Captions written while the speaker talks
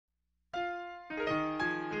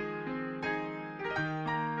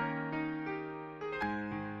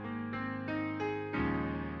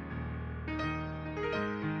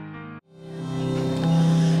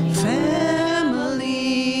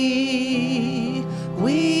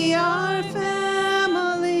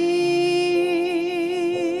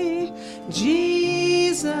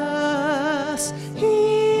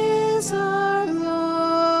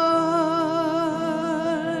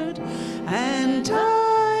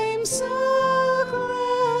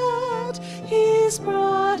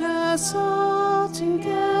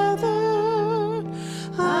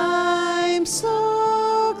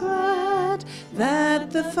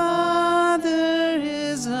the Father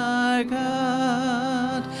is our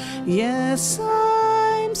God. Yes,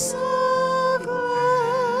 I'm so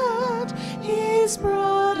glad He's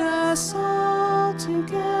brought us all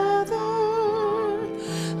together.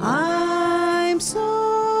 I'm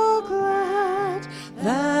so glad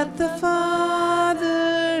that the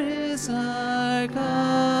Father is our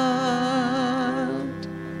God.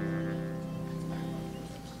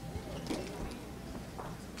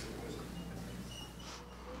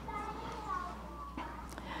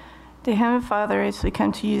 Dear Heavenly Father, as we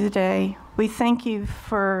come to you today, we thank you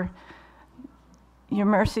for your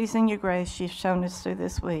mercies and your grace you've shown us through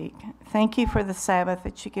this week. Thank you for the Sabbath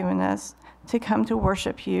that you've given us to come to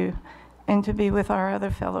worship you and to be with our other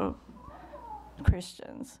fellow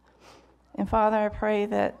Christians. And Father, I pray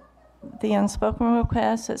that the unspoken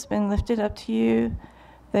request that's been lifted up to you,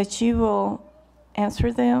 that you will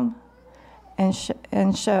answer them and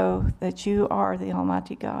show that you are the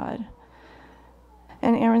Almighty God.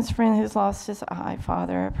 And Aaron's friend who's lost his eye,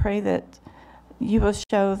 Father, I pray that you will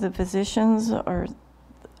show the physicians or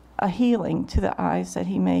a healing to the eyes that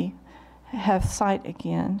he may have sight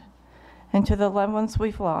again. And to the loved ones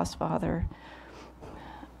we've lost, Father,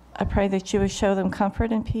 I pray that you would show them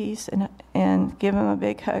comfort and peace and give them a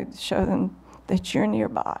big hug to show them that you're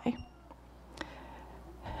nearby.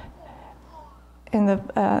 And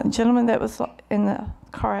the gentleman that was in the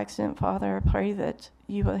car accident, Father, I pray that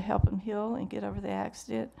you will help him heal and get over the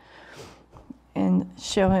accident and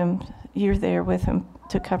show him you're there with him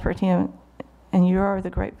to comfort him, and you are the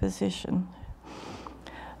great physician.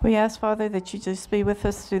 We ask, Father, that you just be with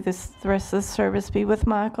us through the rest of the service. Be with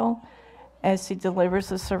Michael as he delivers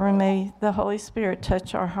the sermon. May the Holy Spirit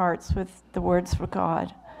touch our hearts with the words of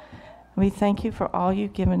God. We thank you for all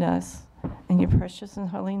you've given us. In your precious and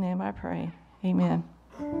holy name I pray. Amen.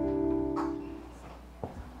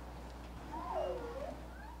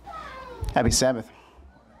 Happy Sabbath.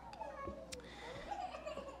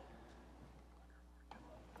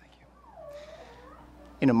 Thank you.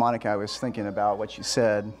 You know, Monica, I was thinking about what you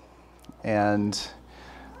said and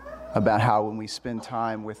about how when we spend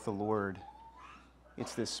time with the Lord,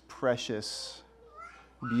 it's this precious,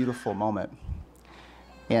 beautiful moment.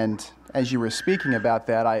 And as you were speaking about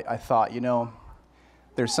that, I thought, you know,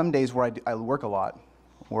 there's some days where I work a lot,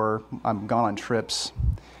 or I'm gone on trips,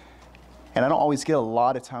 and I don't always get a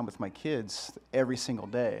lot of time with my kids every single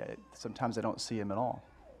day. Sometimes I don't see them at all.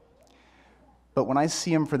 But when I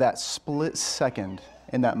see them for that split second,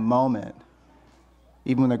 in that moment,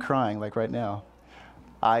 even when they're crying, like right now,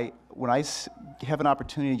 when I have an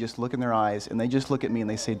opportunity to just look in their eyes, and they just look at me and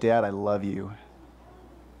they say, "Dad, I love you."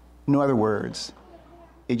 No other words.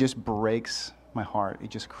 It just breaks my heart. It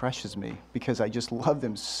just crushes me because I just love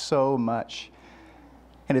them so much.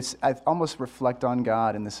 And I almost reflect on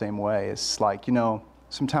God in the same way. It's like, you know,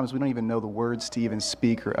 sometimes we don't even know the words to even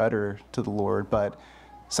speak or utter to the Lord, but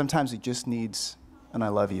sometimes He just needs an "I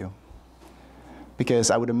love you."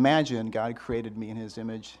 Because I would imagine God created me in His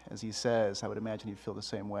image, as He says. I would imagine He'd feel the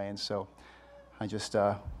same way. And so I just,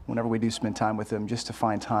 whenever we do spend time with Him, just to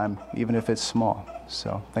find time, even if it's small.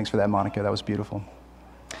 So thanks for that, Monica. That was beautiful.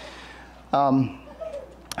 Let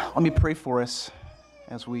me pray for us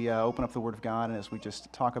as we open up the Word of God and as we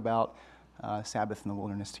just talk about Sabbath in the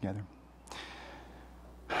wilderness together.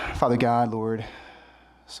 Father God, Lord,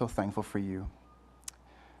 so thankful for you.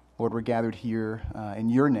 Lord, we're gathered here in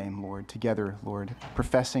your name, Lord, together, Lord,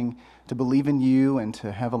 professing to believe in you and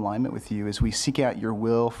to have alignment with you as we seek out your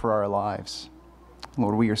will for our lives.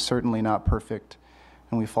 Lord, we are certainly not perfect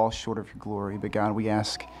and we fall short of your glory, but God, we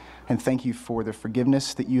ask and thank you for the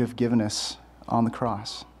forgiveness that you have given us on the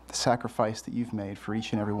cross, the sacrifice that you've made for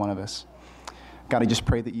each and every one of us. God, I just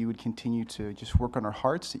pray that you would continue to just work on our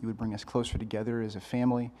hearts, that you would bring us closer together as a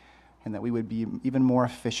family, and that we would be even more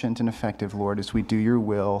efficient and effective, Lord, as we do your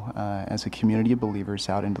will as a community of believers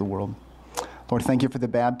out into the world. Lord, thank you for the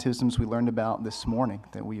baptisms we learned about this morning,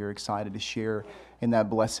 that we are excited to share in that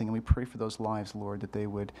blessing, and we pray for those lives, Lord, that they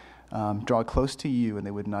would draw close to you and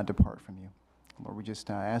they would not depart from you. Lord, we just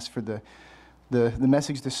ask for the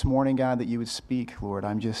message this morning, God, that you would speak, Lord.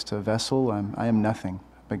 I'm just a vessel. I am nothing.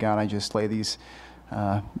 But, God, I just lay these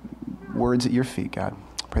words at your feet, God.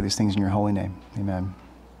 I pray these things in your holy name. Amen.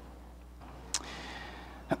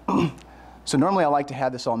 So normally I like to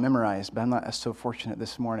have this all memorized, but I'm not so fortunate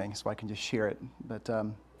this morning, so I can just share it.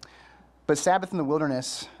 But Sabbath in the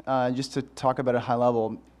wilderness, just to talk about it at a high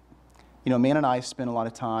level, you know, Man and I spend a lot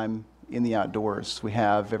of time in the outdoors. We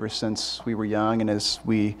have ever since we were young and as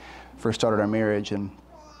we first started our marriage. And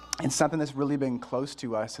it's something that's really been close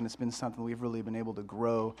to us, and it's been something we've really been able to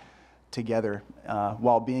grow together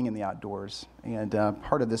while being in the outdoors. And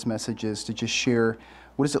part of this message is to just share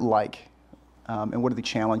what is it like and what are the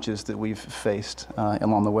challenges that we've faced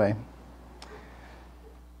along the way.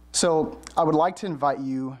 So I would like to invite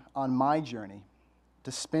you on my journey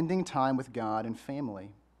to spending time with God and family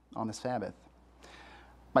on the Sabbath.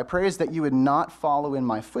 My prayer is that you would not follow in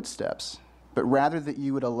my footsteps, but rather that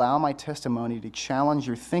you would allow my testimony to challenge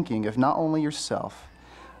your thinking of not only yourself,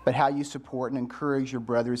 but how you support and encourage your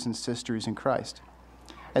brothers and sisters in Christ,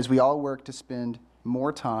 as we all work to spend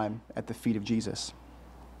more time at the feet of Jesus.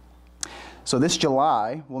 So this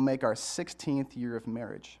July will make our 16th year of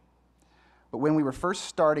marriage. But when we were first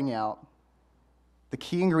starting out, the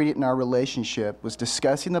key ingredient in our relationship was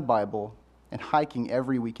discussing the Bible and hiking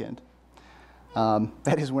every weekend.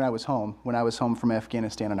 That is when I was home from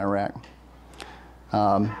Afghanistan and Iraq.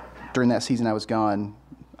 During that season, I was gone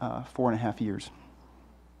 4.5 years.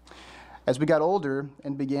 As we got older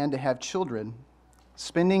and began to have children,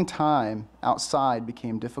 spending time outside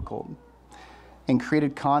became difficult and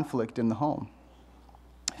created conflict in the home.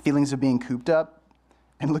 Feelings of being cooped up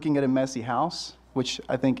and looking at a messy house, which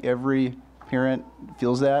I think every parent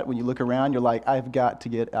feels that. When you look around, you're like, I've got to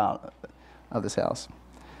get out of this house.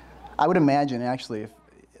 I would imagine, actually,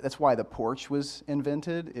 that's why the porch was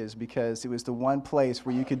invented, is because it was the one place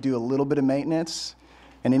where you could do a little bit of maintenance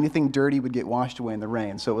and anything dirty would get washed away in the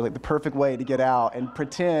rain. So it was like the perfect way to get out and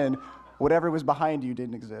pretend whatever was behind you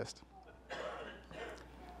didn't exist.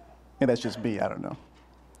 And that's just me, I don't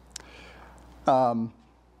know.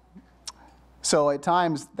 So at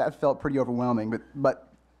times that felt pretty overwhelming,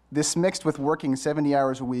 but this mixed with working 70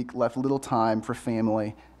 hours a week left little time for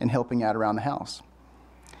family and helping out around the house.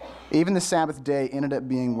 Even the Sabbath day ended up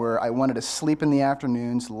being where I wanted to sleep in the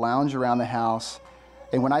afternoons, lounge around the house,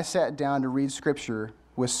 and when I sat down to read Scripture,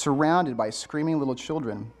 was surrounded by screaming little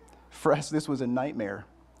children. For us, this was a nightmare,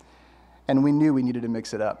 and we knew we needed to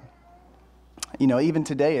mix it up. You know, even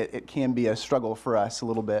today, it can be a struggle for us a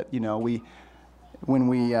little bit. You know,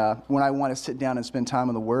 when I want to sit down and spend time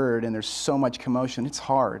on the Word, and there's so much commotion, it's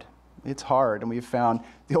hard. It's hard, and we've found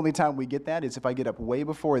the only time we get that is if I get up way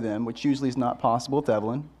before them, which usually is not possible with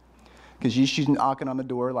Evelyn, because she's knocking on the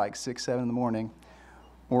door like 6, 7 in the morning,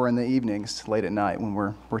 or in the evenings late at night when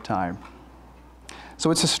we're tired. So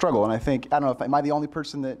it's a struggle, and I don't know, am I the only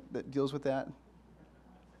person that deals with that?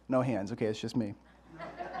 No hands. Okay, it's just me.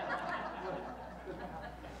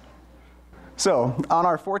 So on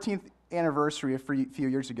our 14th anniversary a few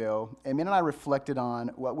years ago, Amin and I reflected on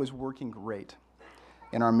what was working great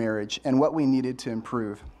in our marriage and what we needed to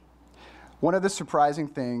improve. One of the surprising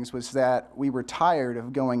things was that we were tired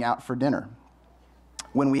of going out for dinner.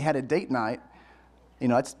 When we had a date night, you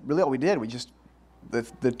know, that's really all we did.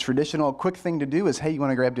 The traditional quick thing to do is, hey, you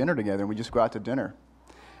want to grab dinner together? And we just go out to dinner.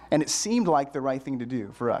 And it seemed like the right thing to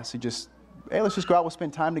do for us. Hey, let's just go out, we'll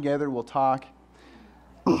spend time together, we'll talk.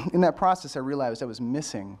 In that process, I realized I was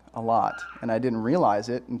missing a lot, and I didn't realize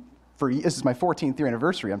it. And this is my 14th year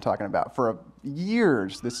anniversary I'm talking about. For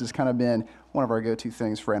years, this has kind of been one of our go-to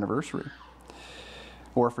things for anniversary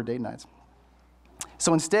or for date nights.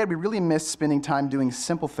 So instead, we really missed spending time doing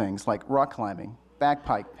simple things like rock climbing,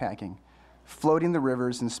 backpacking, floating the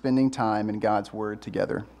rivers, and spending time in God's Word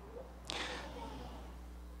together.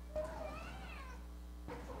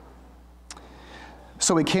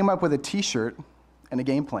 So we came up with a T-shirt and a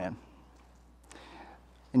game plan.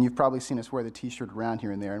 And you've probably seen us wear the T-shirt around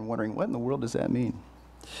here and there and wondering, what in the world does that mean?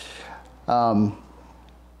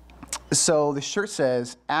 So the shirt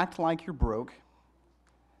says, act like you're broke,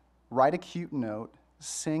 write a cute note,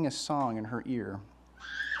 sing a song in her ear.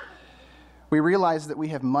 We realize that we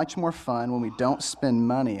have much more fun when we don't spend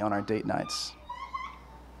money on our date nights,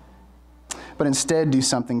 but instead do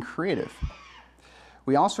something creative.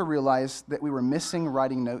 We also realized that we were missing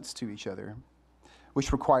writing notes to each other,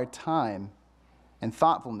 which required time and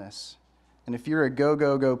thoughtfulness. And if you're a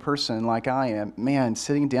go person like I am, man,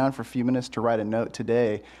 sitting down for a few minutes to write a note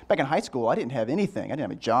today. Back in high school, I didn't have anything. I didn't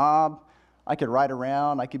have a job. I could ride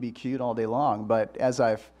around. I could be cute all day long. But as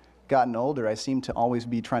I've gotten older, I seem to always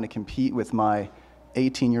be trying to compete with my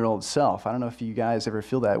 18-year-old self. I don't know if you guys ever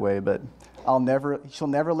feel that way, but she'll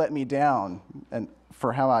never let me down and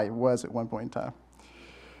for how I was at one point in time.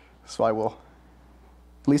 So I will.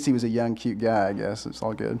 At least he was a young, cute guy, I guess. It's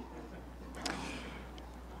all good.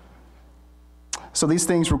 So these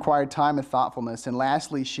things required time and thoughtfulness. And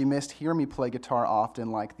lastly, she missed hearing me play guitar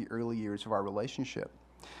often like the early years of our relationship.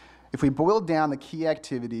 If we boiled down the key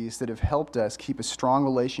activities that have helped us keep a strong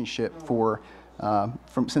relationship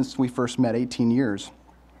since we first met 18 years,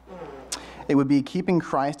 it would be keeping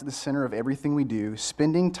Christ at the center of everything we do,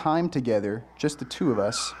 spending time together, just the two of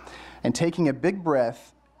us, and taking a big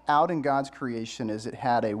breath out in God's creation is it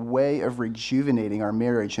had a way of rejuvenating our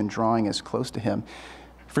marriage and drawing us close to Him.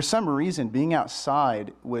 For some reason, being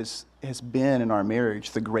outside has been in our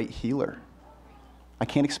marriage the great healer. I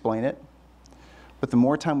can't explain it, but the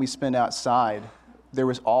more time we spend outside, there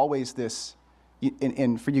was always this,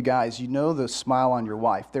 and for you guys, you know the smile on your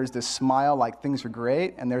wife. There's this smile like things are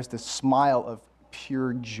great, and there's this smile of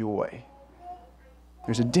pure joy.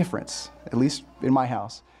 There's a difference, at least in my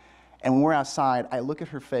house. And when we're outside, I look at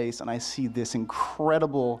her face and I see this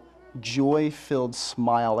incredible joy-filled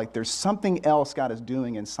smile, like there's something else God is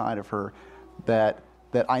doing inside of her that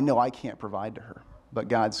I know I can't provide to her, but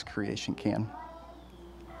God's creation can.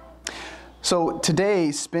 So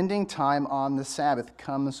today, spending time on the Sabbath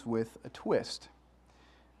comes with a twist.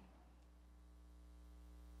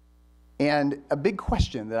 And a big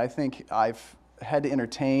question that I think I've had to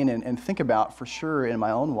entertain and think about for sure in my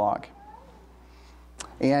own walk.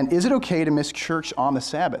 And is it okay to miss church on the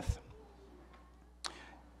Sabbath?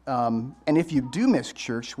 And if you do miss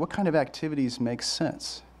church, what kind of activities make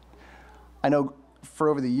sense? I know for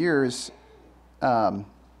over the years, a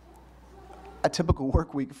typical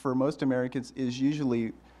work week for most Americans is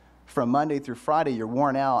usually from Monday through Friday, you're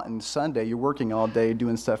worn out, and Sunday, you're working all day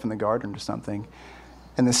doing stuff in the garden or something.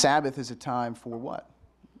 And the Sabbath is a time for what?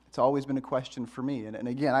 It's always been a question for me. And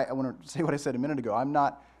again, I want to say what I said a minute ago. I'm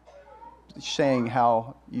not saying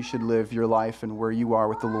how you should live your life and where you are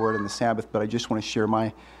with the Lord and the Sabbath, but I just want to share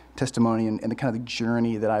my testimony and the kind of the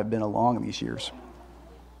journey that I've been along in these years.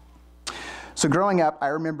 So growing up, I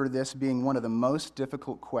remember this being one of the most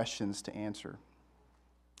difficult questions to answer.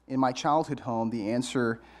 In my childhood home, the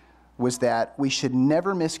answer was that we should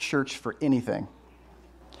never miss church for anything.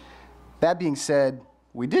 That being said,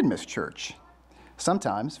 we did miss church.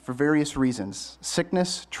 Sometimes, for various reasons,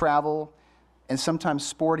 sickness, travel, and sometimes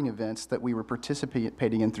sporting events that we were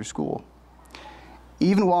participating in through school.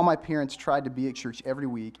 Even while my parents tried to be at church every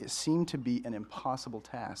week, it seemed to be an impossible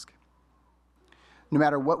task. No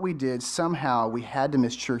matter what we did, somehow we had to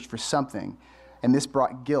miss church for something, and this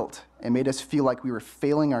brought guilt and made us feel like we were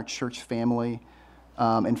failing our church family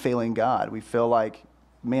and failing God. We feel like,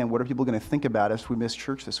 man, what are people going to think about us if we miss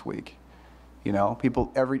church this week? You know,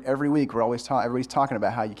 people every week everybody's talking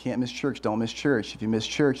about how you can't miss church, don't miss church. If you miss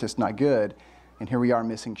church, that's not good. And here we are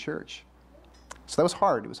missing church. So that was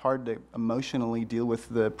hard. It was hard to emotionally deal with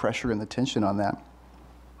the pressure and the tension on that.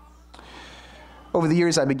 Over the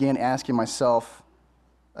years, I began asking myself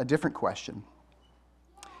a different question.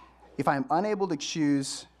 If I'm unable or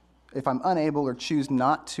choose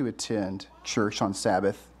not to attend church on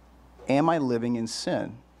Sabbath, am I living in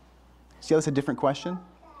sin? See how that's a different question?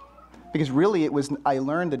 Because really I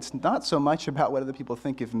learned it's not so much about what other people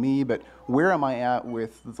think of me, but where am I at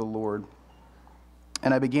with the Lord?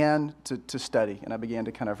 And I began to study, and I began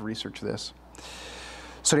to kind of research this.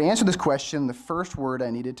 So to answer this question, the first word I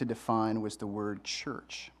needed to define was the word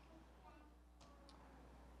church.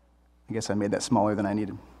 I guess I made that smaller than I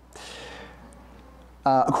needed.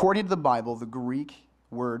 According to the Bible, the Greek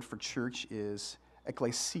word for church is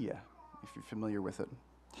ekklesia, if you're familiar with it,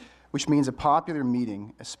 which means a popular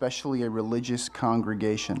meeting, especially a religious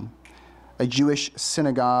congregation, a Jewish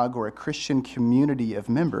synagogue, or a Christian community of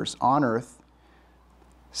members on earth,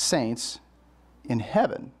 saints in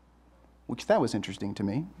heaven, which that was interesting to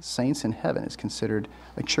me. Saints in heaven is considered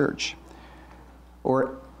a church,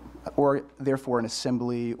 or therefore an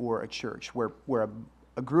assembly or a church, where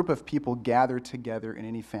a group of people gather together in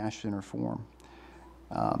any fashion or form.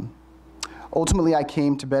 Ultimately, I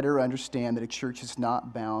came to better understand that a church is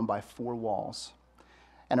not bound by four walls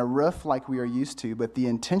and a roof like we are used to, but the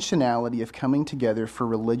intentionality of coming together for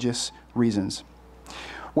religious reasons,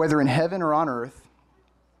 whether in heaven or on earth.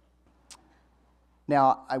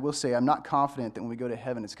 Now, I will say I'm not confident that when we go to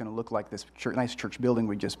heaven, it's going to look like this nice church building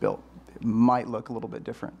we just built. It might look a little bit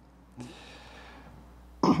different.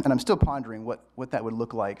 And I'm still pondering what that would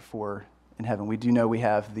look like for in heaven. We do know we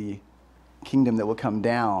have the kingdom that will come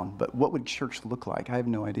down, but what would church look like? I have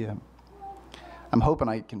no idea. I'm hoping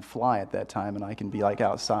I can fly at that time and I can be like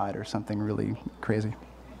outside or something really crazy.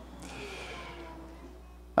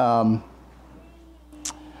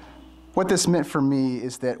 What this meant for me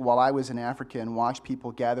is that while I was in Africa and watched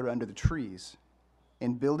people gather under the trees,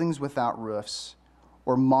 in buildings without roofs,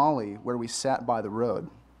 or Mali, where we sat by the road,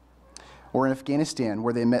 or in Afghanistan,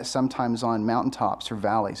 where they met sometimes on mountaintops or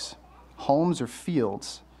valleys, homes or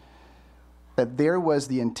fields, that there was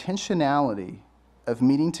the intentionality of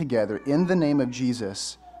meeting together in the name of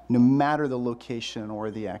Jesus, no matter the location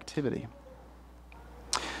or the activity.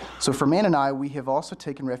 So for Man and I, we have also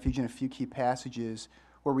taken refuge in a few key passages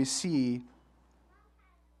where we see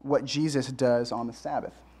what Jesus does on the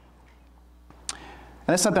Sabbath. And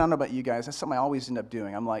that's something, I don't know about you guys, that's something I always end up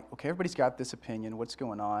doing. I'm like, okay, everybody's got this opinion, what's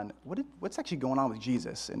going on? What's actually going on with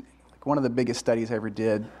Jesus? And like one of the biggest studies I ever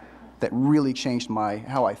did that really changed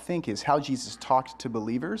how I think is how Jesus talked to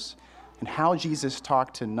believers and how Jesus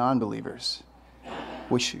talked to non-believers,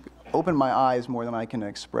 which opened my eyes more than I can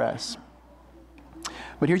express.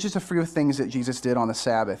 But here's just a few things that Jesus did on the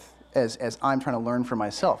Sabbath as I'm trying to learn for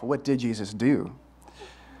myself. What did Jesus do?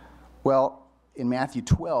 Well, in Matthew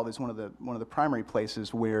 12 is one of the primary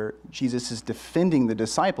places where Jesus is defending the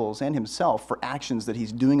disciples and himself for actions that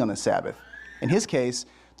he's doing on the Sabbath. In his case,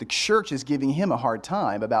 the church is giving him a hard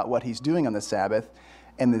time about what he's doing on the Sabbath,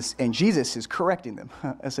 and Jesus is correcting them,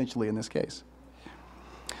 essentially, in this case.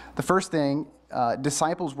 The first thing,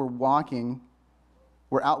 disciples were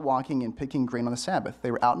out walking and picking grain on the Sabbath. They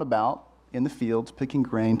were out and about in the fields picking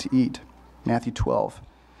grain to eat. Matthew 12.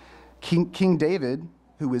 King David,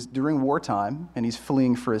 who was during wartime, and he's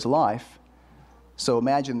fleeing for his life. So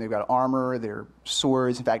imagine they've got armor, their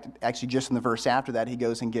swords. In fact, actually just in the verse after that, he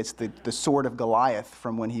goes and gets the sword of Goliath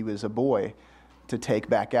from when he was a boy to take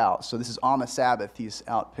back out. So this is on the Sabbath. He's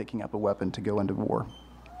out picking up a weapon to go into war.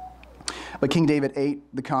 But King David ate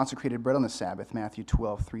the consecrated bread on the Sabbath, Matthew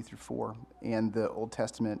 12, 3 through 4, and the Old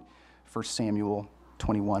Testament, 1 Samuel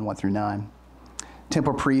 21, 1 through 9.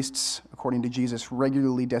 Temple priests, according to Jesus,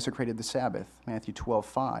 regularly desecrated the Sabbath, Matthew 12,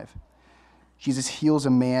 5. Jesus heals a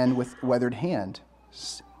man with weathered hand.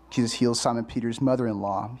 Jesus heals Simon Peter's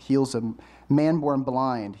mother-in-law, heals a man born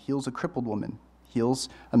blind, heals a crippled woman, heals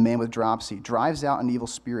a man with dropsy, drives out an evil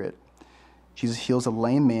spirit. Jesus heals a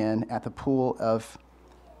lame man at the pool of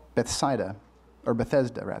Bethesda.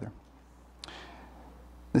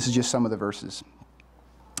 This is just some of the verses.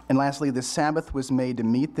 And lastly, the Sabbath was made to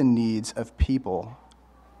meet the needs of people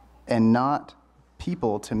and not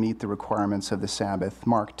people to meet the requirements of the Sabbath,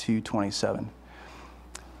 Mark 2:27.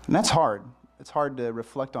 And that's hard. It's hard to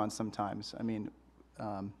reflect on sometimes. I mean,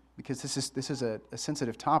 because this is a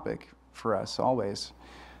sensitive topic for us always.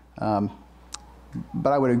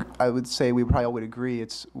 But I would say we probably all would agree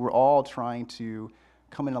we're all trying to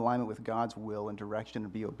come in alignment with God's will and direction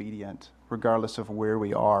and be obedient, regardless of where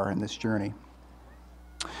we are in this journey.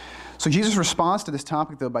 So Jesus responds to this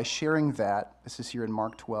topic, though, by sharing that, this is here in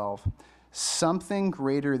Mark 12, something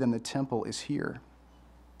greater than the temple is here.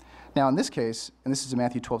 Now, in this case, and this is in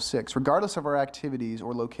Matthew 12:6, regardless of our activities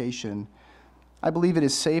or location, I believe it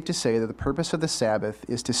is safe to say that the purpose of the Sabbath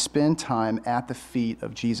is to spend time at the feet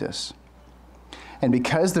of Jesus. And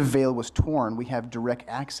because the veil was torn, we have direct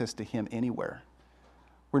access to him anywhere.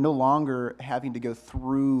 We're no longer having to go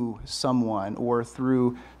through someone or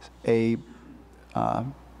through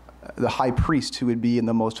the high priest who would be in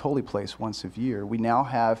the most holy place once a year. We now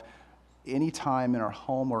have any time in our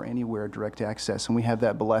home or anywhere direct access, and we have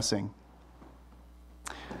that blessing.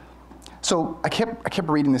 So I kept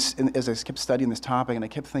reading this as I kept studying this topic, and I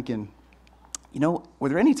kept thinking, were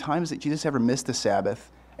there any times that Jesus ever missed the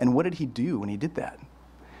Sabbath, and what did he do when he did that?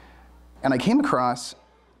 And I came across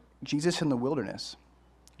Jesus in the wilderness.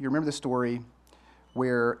 You remember the story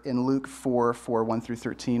where in Luke 4, 1 through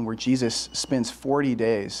 13, where Jesus spends 40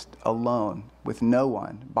 days alone with no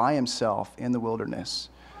one, by himself in the wilderness,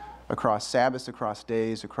 across Sabbaths, across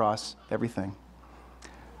days, across everything.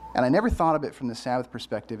 And I never thought of it from the Sabbath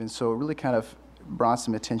perspective, and so it really kind of brought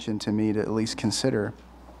some attention to me to at least consider.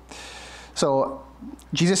 So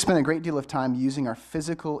Jesus spent a great deal of time using our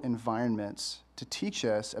physical environments to teach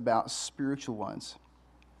us about spiritual ones.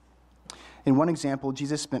 In one example,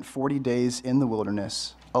 Jesus spent 40 days in the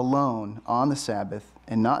wilderness, alone on the Sabbath,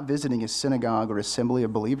 and not visiting his synagogue or assembly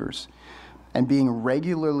of believers, and being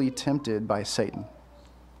regularly tempted by Satan.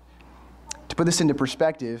 To put this into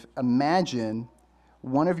perspective, imagine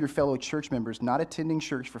one of your fellow church members not attending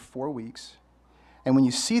church for 4 weeks, and when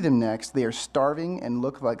you see them next, they are starving and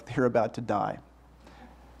look like they're about to die.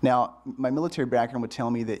 Now, my military background would tell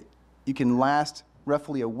me that you can last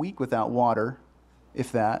roughly a week without water,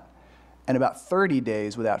 if that, and about 30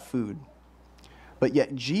 days without food. But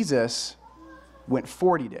yet Jesus went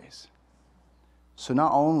 40 days. So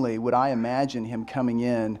not only would I imagine him coming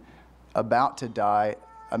in about to die,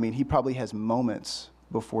 I mean, he probably has moments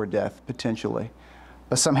before death, potentially.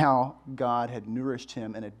 But somehow God had nourished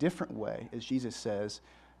him in a different way, as Jesus says,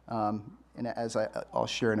 and as I'll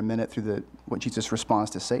share in a minute through what Jesus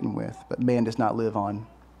responds to Satan with. But man does not live on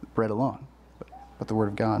bread alone, but the word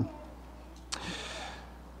of God.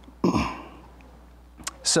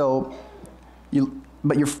 So,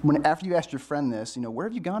 after you asked your friend this, where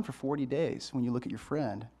have you gone for 40 days? When you look at your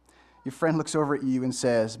friend looks over at you and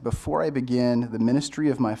says, before I begin the ministry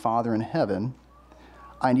of my Father in heaven,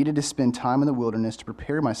 I needed to spend time in the wilderness to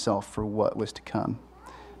prepare myself for what was to come.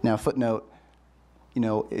 Now, footnote,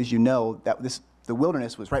 as you know, the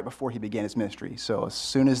wilderness was right before he began his ministry. So as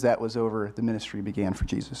soon as that was over, the ministry began for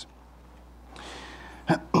Jesus.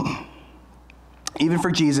 Even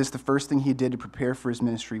for Jesus, the first thing he did to prepare for his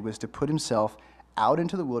ministry was to put himself out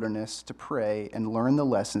into the wilderness to pray and learn the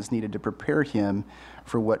lessons needed to prepare him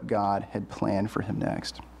for what God had planned for him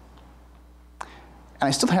next. And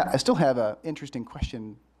I still have an interesting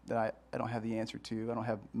question that I don't have the answer to. I don't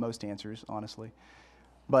have most answers, honestly.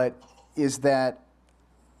 But is that,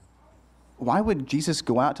 why would Jesus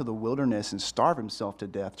go out to the wilderness and starve himself to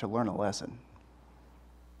death to learn a lesson?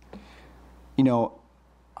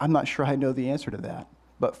 I'm not sure I know the answer to that.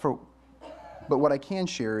 But what I can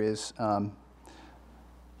share is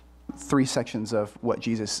 3 sections of what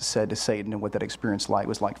Jesus said to Satan and what that experience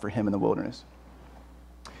was like for him in the wilderness.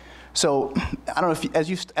 So I don't know if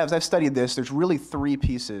as I've studied this, there's really 3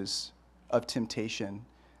 pieces of temptation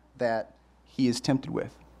that he is tempted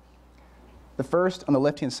with. The first, on the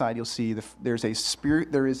left-hand side, you'll see there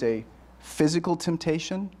is a physical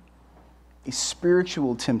temptation, a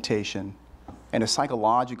spiritual temptation, and a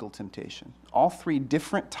psychological temptation. All 3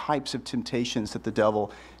 different types of temptations that the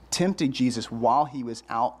devil tempted Jesus while he was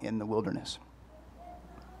out in the wilderness.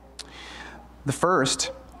 The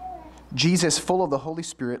first, Jesus, full of the Holy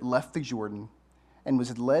Spirit, left the Jordan and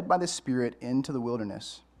was led by the Spirit into the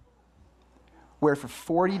wilderness, where for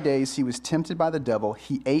 40 days he was tempted by the devil.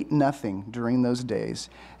 He ate nothing during those days,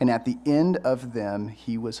 and at the end of them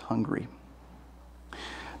he was hungry.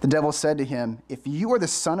 The devil said to him, "If you are the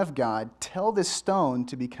Son of God, tell this stone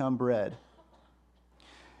to become bread."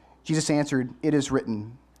 Jesus answered, "It is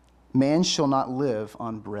written, man shall not live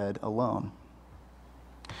on bread alone."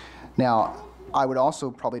 Now, I would also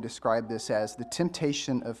probably describe this as the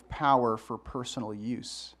temptation of power for personal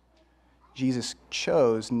use. Jesus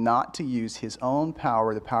chose not to use his own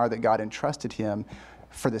power, the power that God entrusted him,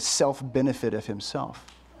 for the self-benefit of himself.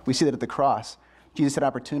 We see that at the cross. Jesus had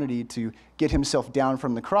opportunity to get himself down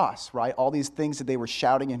from the cross, right? All these things that they were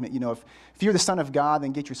shouting at him, if you're the Son of God,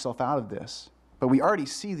 then get yourself out of this. But we already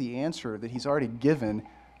see the answer that he's already given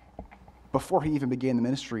before he even began the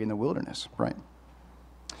ministry in the wilderness, right?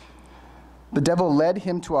 The devil led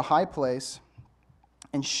him to a high place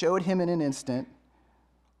and showed him in an instant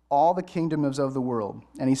all the kingdoms of the world.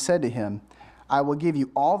 And he said to him, "I will give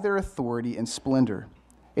you all their authority and splendor.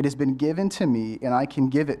 It has been given to me, and I can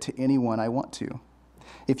give it to anyone I want to.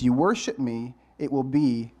 If you worship me, it will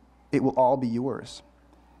all be yours."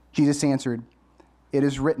 Jesus answered, "It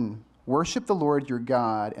is written, worship the Lord your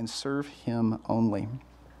God and serve him only."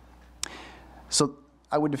 So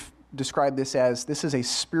I would describe this is a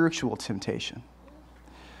spiritual temptation.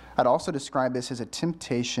 I'd also describe this as a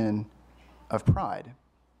temptation of pride.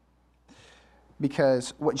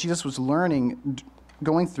 Because what Jesus was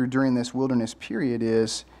going through during this wilderness period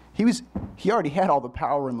is he already had all the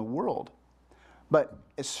power in the world. But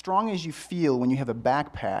as strong as you feel when you have a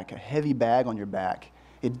backpack, a heavy bag on your back,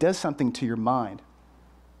 it does something to your mind.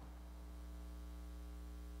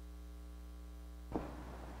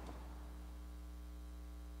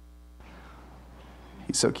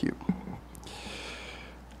 He's so cute.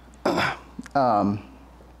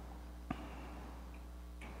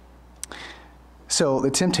 So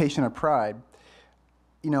the temptation of pride,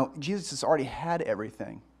 Jesus has already had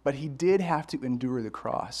everything, but he did have to endure the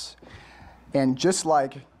cross. And just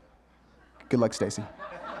like, good luck, Stacy.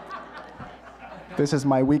 This is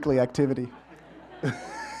my weekly activity.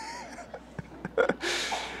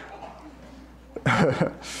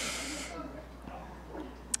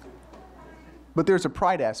 But there's a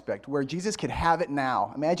pride aspect where Jesus could have it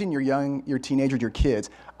now. Imagine you're young, you're a teenager, your kids.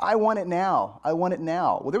 I want it now. I want it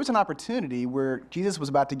now. Well, there was an opportunity where Jesus was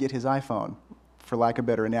about to get his iPhone, for lack of a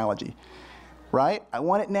better analogy. Right? I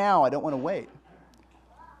want it now. I don't want to wait.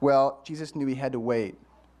 Well, Jesus knew he had to wait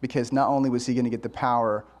because not only was he going to get the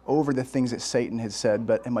power over the things that Satan had said,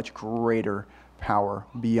 but a much greater power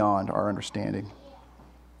beyond our understanding.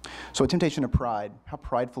 So a temptation of pride. How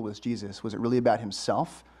prideful was Jesus? Was it really about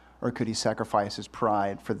himself? Or could he sacrifice his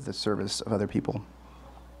pride for the service of other people?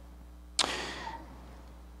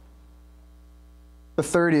 The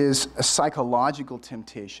third is a psychological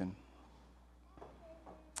temptation.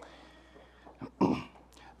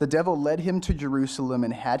 The devil led him to Jerusalem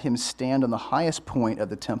and had him stand on the highest point of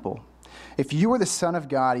the temple. "If you are the Son of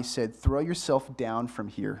God," he said, "throw yourself down from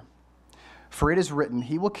here. For it is written,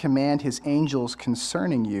 he will command his angels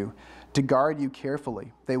concerning you to guard you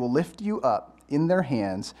carefully. They will lift you up in their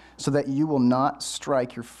hands so that you will not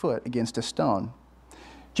strike your foot against a stone."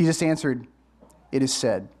 Jesus answered, "It is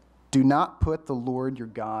said, do not put the Lord your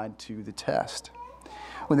God to the test."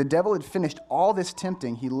 When the devil had finished all this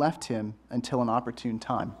tempting, he left him until an opportune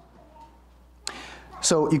time.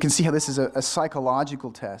 So you can see how this is a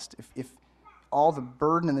psychological test. If all the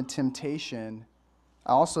burden and the temptation,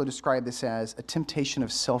 I also describe this as a temptation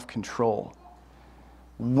of self-control.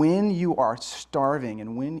 When you are starving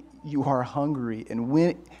and when you are hungry and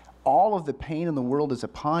when all of the pain in the world is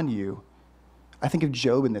upon you, I think of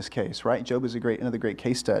Job in this case, right? Job is another great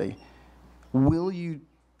case study. Will you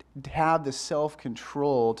have the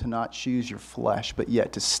self-control to not choose your flesh, but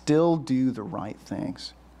yet to still do the right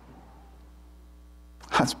things?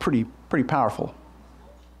 That's pretty powerful.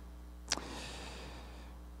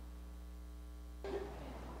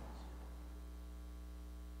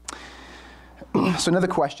 So another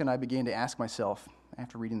question I began to ask myself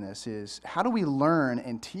after reading this is, how do we learn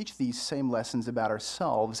and teach these same lessons about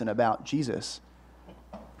ourselves and about Jesus?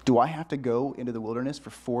 Do I have to go into the wilderness for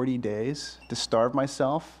 40 days to starve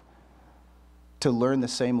myself to learn the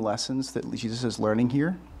same lessons that Jesus is learning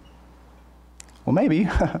here? Well, maybe.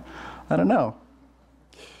 I don't know.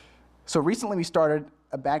 So recently we started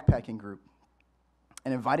a backpacking group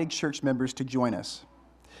and invited church members to join us.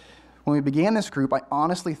 When we began this group, I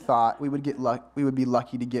honestly thought we would be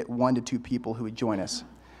lucky to get 1 to 2 people who would join us.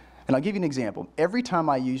 And I'll give you an example. Every time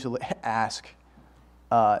I usually ask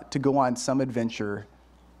to go on some adventure,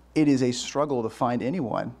 it is a struggle to find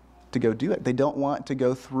anyone to go do it. They don't want to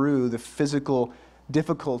go through the physical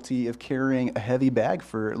difficulty of carrying a heavy bag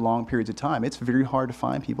for long periods of time. It's very hard to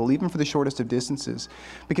find people, even for the shortest of distances,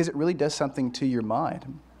 because it really does something to your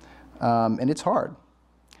mind. And it's hard.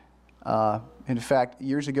 In fact,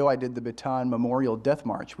 years ago, I did the Bataan Memorial Death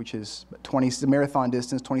March, which is the marathon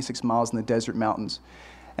distance, 26 miles in the desert mountains.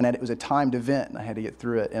 And it was a timed event, and I had to get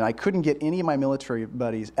through it. And I couldn't get any of my military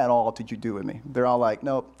buddies at all to do it with me. They're all like,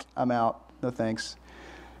 nope, I'm out, no thanks.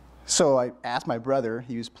 So I asked my brother,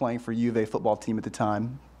 he was playing for U of A football team at the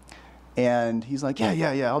time, and he's like,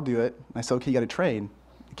 yeah, I'll do it. And I said, okay, you got to train.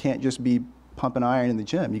 You can't just be pumping iron in the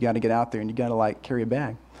gym. You got to get out there, and you got to carry a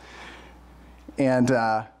bag. And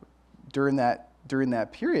during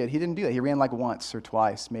that period, he didn't do that. He ran once or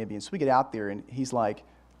twice, maybe. And so we get out there, and he's like,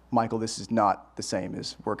 Michael, this is not the same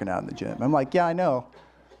as working out in the gym. I'm like, yeah, I know.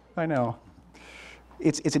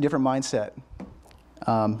 It's a different mindset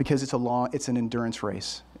because it's an endurance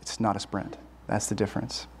race. It's not a sprint. That's the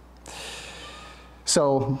difference.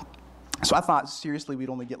 So I thought, seriously, we'd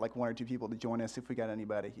only get 1 or 2 people to join us if we got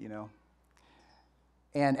anybody,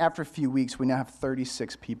 And after a few weeks, we now have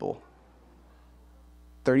 36 people.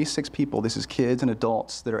 36 people. This is kids and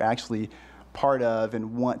adults that are actually part of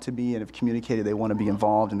and want to be and have communicated they want to be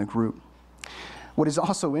involved in the group. What is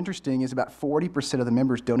also interesting is about 40% of the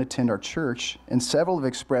members don't attend our church, and several have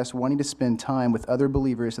expressed wanting to spend time with other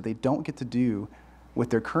believers that they don't get to do with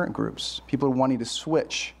their current groups. People are wanting to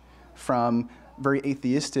switch from very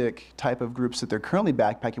atheistic type of groups that they're currently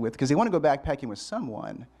backpacking with because they want to go backpacking with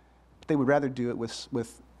someone, but they would rather do it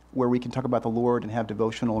with where we can talk about the Lord and have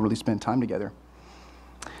devotional and really spend time together.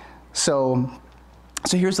 So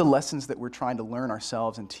here's the lessons that we're trying to learn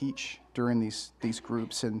ourselves and teach during these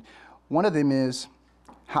groups. And one of them is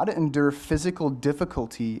how to endure physical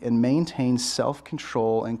difficulty and maintain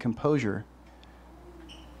self-control and composure.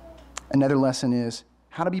 Another lesson is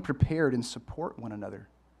how to be prepared and support one another.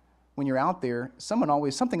 When you're out there, something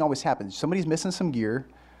always happens. Somebody's missing some gear,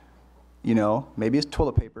 maybe it's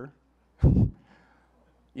toilet paper,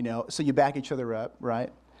 so you back each other up,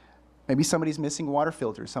 right? Maybe somebody's missing water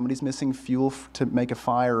filters, somebody's missing fuel to make a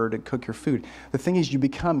fire or to cook your food. The thing is, you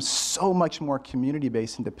become so much more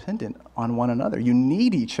community-based and dependent on one another. You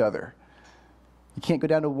need each other. You can't go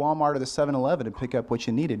down to Walmart or the 7-Eleven and pick up what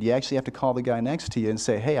you needed. You actually have to call the guy next to you and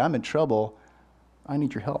say, hey, I'm in trouble. I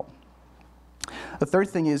need your help. The third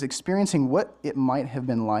thing is experiencing what it might have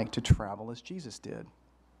been like to travel as Jesus did.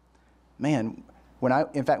 Man, when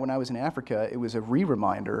I was in Africa, it was a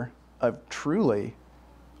reminder of truly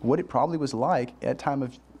what it probably was like at time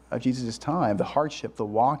of Jesus' time, the hardship, the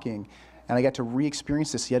walking, and I got to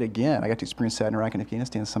re-experience this yet again. I got to experience that in Iraq and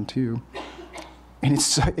Afghanistan some too. And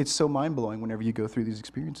it's so mind-blowing whenever you go through these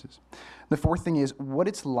experiences. The fourth thing is what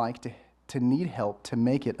it's like to need help to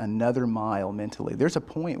make it another mile mentally. There's a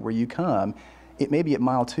point where you come, it may be at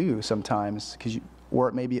mile 2 sometimes, or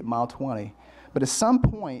it may be at mile 20. But at some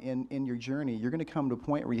point in your journey, you're going to come to a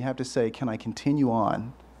point where you have to say, can I continue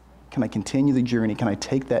on? Can I continue the journey? Can I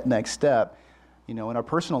take that next step? In our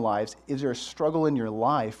personal lives, is there a struggle in your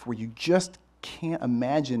life where you just can't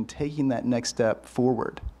imagine taking that next step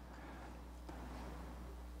forward?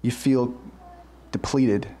 You feel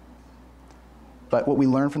depleted. But what we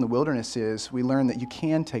learn from the wilderness is we learn that you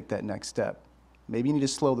can take that next step. Maybe you need to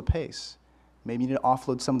slow the pace. Maybe you need to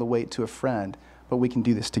offload some of the weight to a friend, but we can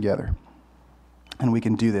do this together. And we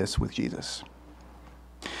can do this with Jesus.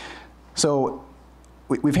 So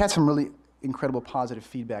We've had some really incredible positive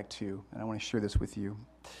feedback too, and I want to share this with you.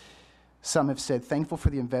 Some have said, thankful for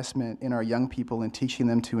the investment in our young people and teaching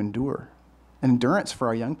them to endure. Endurance for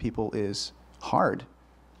our young people is hard.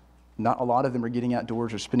 Not a lot of them are getting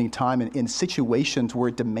outdoors or spending time in situations where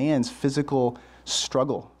it demands physical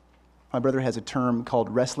struggle. My brother has a term called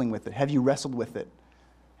wrestling with it. Have you wrestled with it?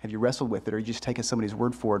 Have you wrestled with it? Or are you just taking somebody's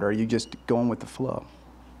word for it? Or are you just going with the flow?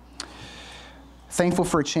 Thankful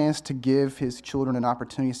for a chance to give his children an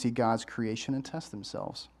opportunity to see God's creation and test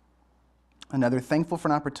themselves. Another, thankful for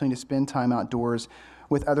an opportunity to spend time outdoors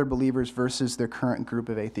with other believers versus their current group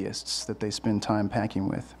of atheists that they spend time packing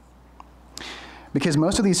with. Because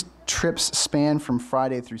most of these trips span from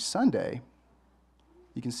Friday through Sunday,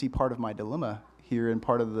 you can see part of my dilemma here, and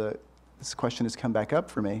part of this question has come back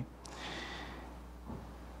up for me.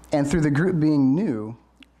 And through the group being new,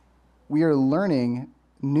 we are learning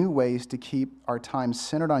new ways to keep our time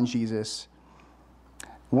centered on Jesus.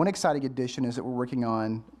 One exciting addition is that we're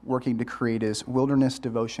working to create is wilderness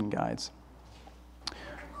devotion guides.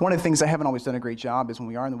 One of the things I haven't always done a great job is when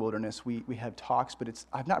we are in the wilderness, we have talks, but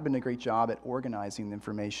I've not been a great job at organizing the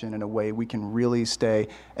information in a way we can really stay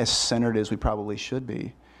as centered as we probably should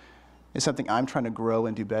be. It's something I'm trying to grow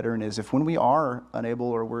and do better in, is if when we are unable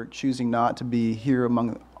or we're choosing not to be here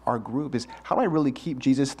among our group, is how do I really keep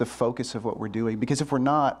Jesus the focus of what we're doing? Because if we're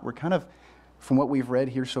not, we're kind of, from what we've read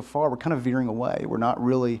here so far, we're kind of veering away. We're not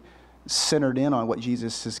really centered in on what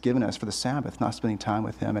Jesus has given us for the Sabbath, not spending time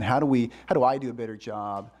with him. And how do I do a better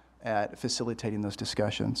job at facilitating those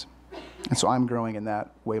discussions? And so I'm growing in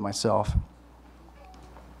that way myself.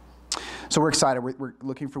 So we're excited. We're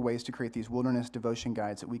looking for ways to create these wilderness devotion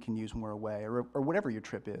guides that we can use when we're away, or whatever your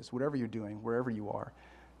trip is, whatever you're doing, wherever you are.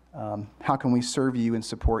 How can we serve you and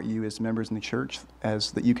support you as members in the church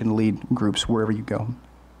as that you can lead groups wherever you go?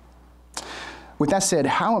 With that said,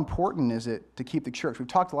 how important is it to keep the church? We've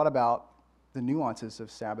talked a lot about the nuances of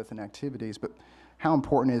Sabbath and activities, but how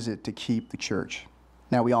important is it to keep the church?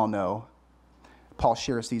 Now, we all know, Paul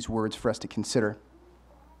shares these words for us to consider.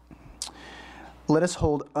 Let us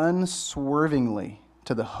hold unswervingly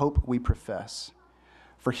to the hope we profess,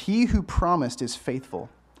 for he who promised is faithful.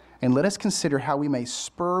 And let us consider how we may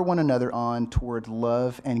spur one another on toward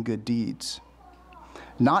love and good deeds,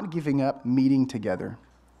 not giving up meeting together,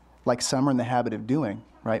 like some are in the habit of doing,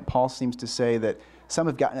 right? Paul seems to say that some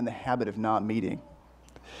have gotten in the habit of not meeting,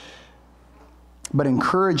 but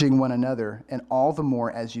encouraging one another, and all the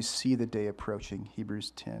more as you see the day approaching.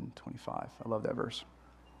 Hebrews 10:25. I love that verse.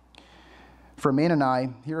 For a man and I,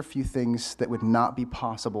 here are a few things that would not be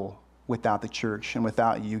possible without the church and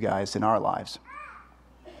without you guys in our lives.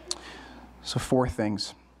 So 4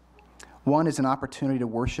 things. 1 is an opportunity to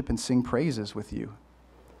worship and sing praises with you.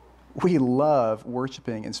 We love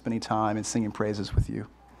worshiping and spending time and singing praises with you.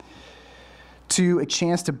 2, a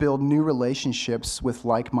chance to build new relationships with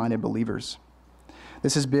like-minded believers.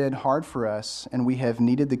 This has been hard for us, and we have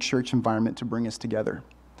needed the church environment to bring us together.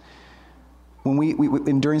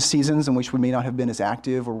 When during seasons in which we may not have been as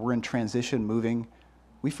active, or we're in transition, moving,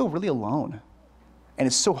 we feel really alone. And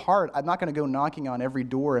it's so hard. I'm not going to go knocking on every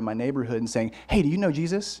door in my neighborhood and saying, hey, do you know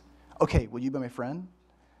Jesus? Okay, will you be my friend?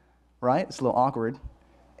 Right? It's a little awkward.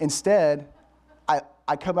 Instead,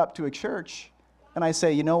 I come up to a church and I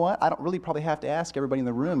say, you know what? I don't really probably have to ask everybody in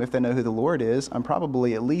the room if they know who the Lord is. I'm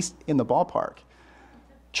probably at least in the ballpark.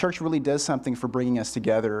 Church really does something for bringing us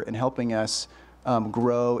together and helping us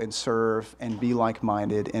grow and serve and be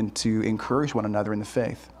like-minded and to encourage one another in the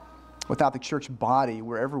faith. Without the church body,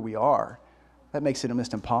 wherever we are, that makes it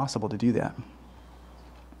almost impossible to do that.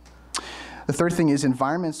 The third thing is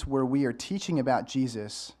environments where we are teaching about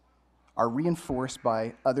Jesus are reinforced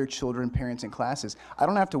by other children, parents, and classes. I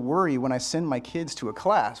don't have to worry when I send my kids to a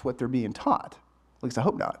class what they're being taught. At least I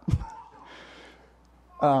hope not.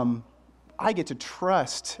 I get to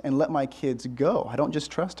trust and let my kids go. I don't just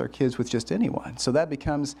trust our kids with just anyone. So that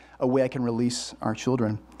becomes a way I can release our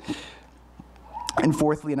children. And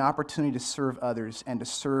fourthly, an opportunity to serve others and to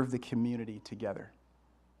serve the community together.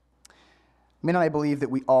 Men and I believe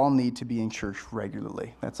that we all need to be in church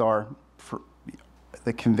regularly. That's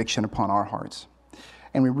the conviction upon our hearts.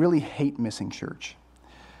 And we really hate missing church.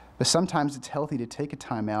 But sometimes it's healthy to take a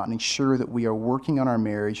time out and ensure that we are working on our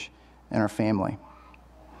marriage and our family.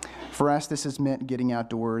 For us, this has meant getting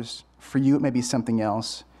outdoors. For you, it may be something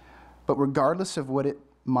else. But regardless of what it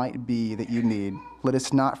might be that you need, let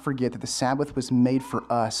us not forget that the Sabbath was made for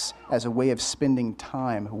us as a way of spending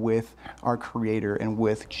time with our Creator and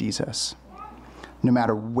with Jesus, no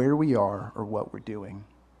matter where we are or what we're doing.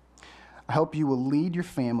 I hope you will lead your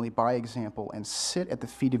family by example and sit at the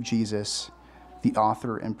feet of Jesus, the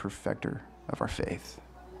author and perfecter of our faith.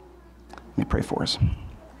 Let me pray for us.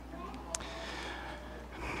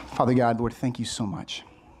 Father God, Lord, thank you so much.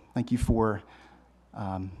 Thank you for,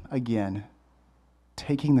 again,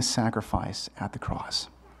 taking the sacrifice at the cross.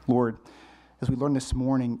 Lord, as we learned this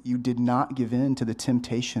morning, you did not give in to the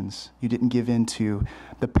temptations. You didn't give in to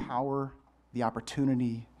the power, the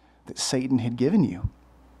opportunity that Satan had given you.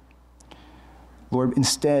 Lord,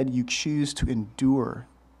 instead, you choose to endure,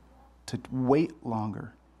 to wait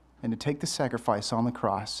longer, and to take the sacrifice on the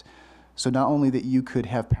cross, so not only that you could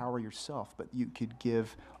have power yourself, but you could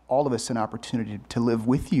give all of us an opportunity to live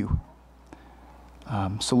with you.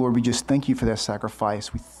 So Lord, we just thank you for that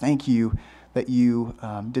sacrifice. We thank you that you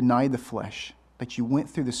denied the flesh, that you went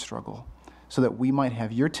through the struggle, so that we might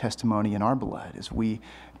have your testimony in our blood as we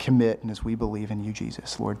commit and as we believe in you,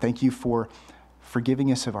 Jesus. Lord, thank you for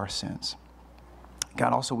forgiving us of our sins.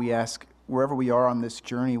 God, also we ask, wherever we are on this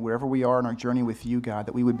journey, wherever we are in our journey with you, God,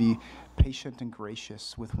 that we would be patient and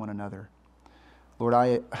gracious with one another. Lord,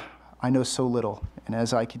 I know so little, and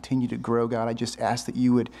as I continue to grow, God, I just ask that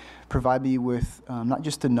you would provide me with not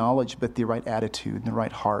just the knowledge, but the right attitude and the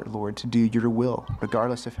right heart, Lord, to do your will,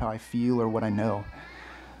 regardless of how I feel or what I know.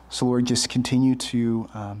 So, Lord, just continue to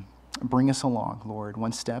bring us along, Lord,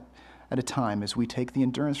 one step at a time as we take the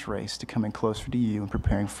endurance race to coming closer to you and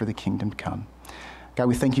preparing for the kingdom to come. God,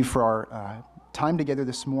 we thank you for our time together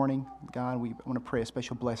this morning. God, we want to pray a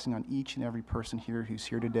special blessing on each and every person here who's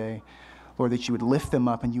here today. Lord, that you would lift them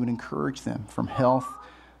up and you would encourage them from health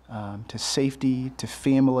to safety, to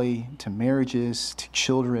family, to marriages, to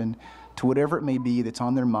children, to whatever it may be that's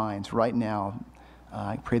on their minds right now.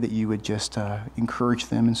 I pray that you would just encourage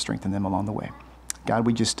them and strengthen them along the way. God,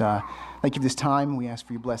 we just thank you for this time. We ask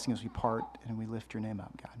for your blessing as we part, and we lift your name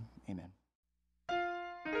up, God. Amen.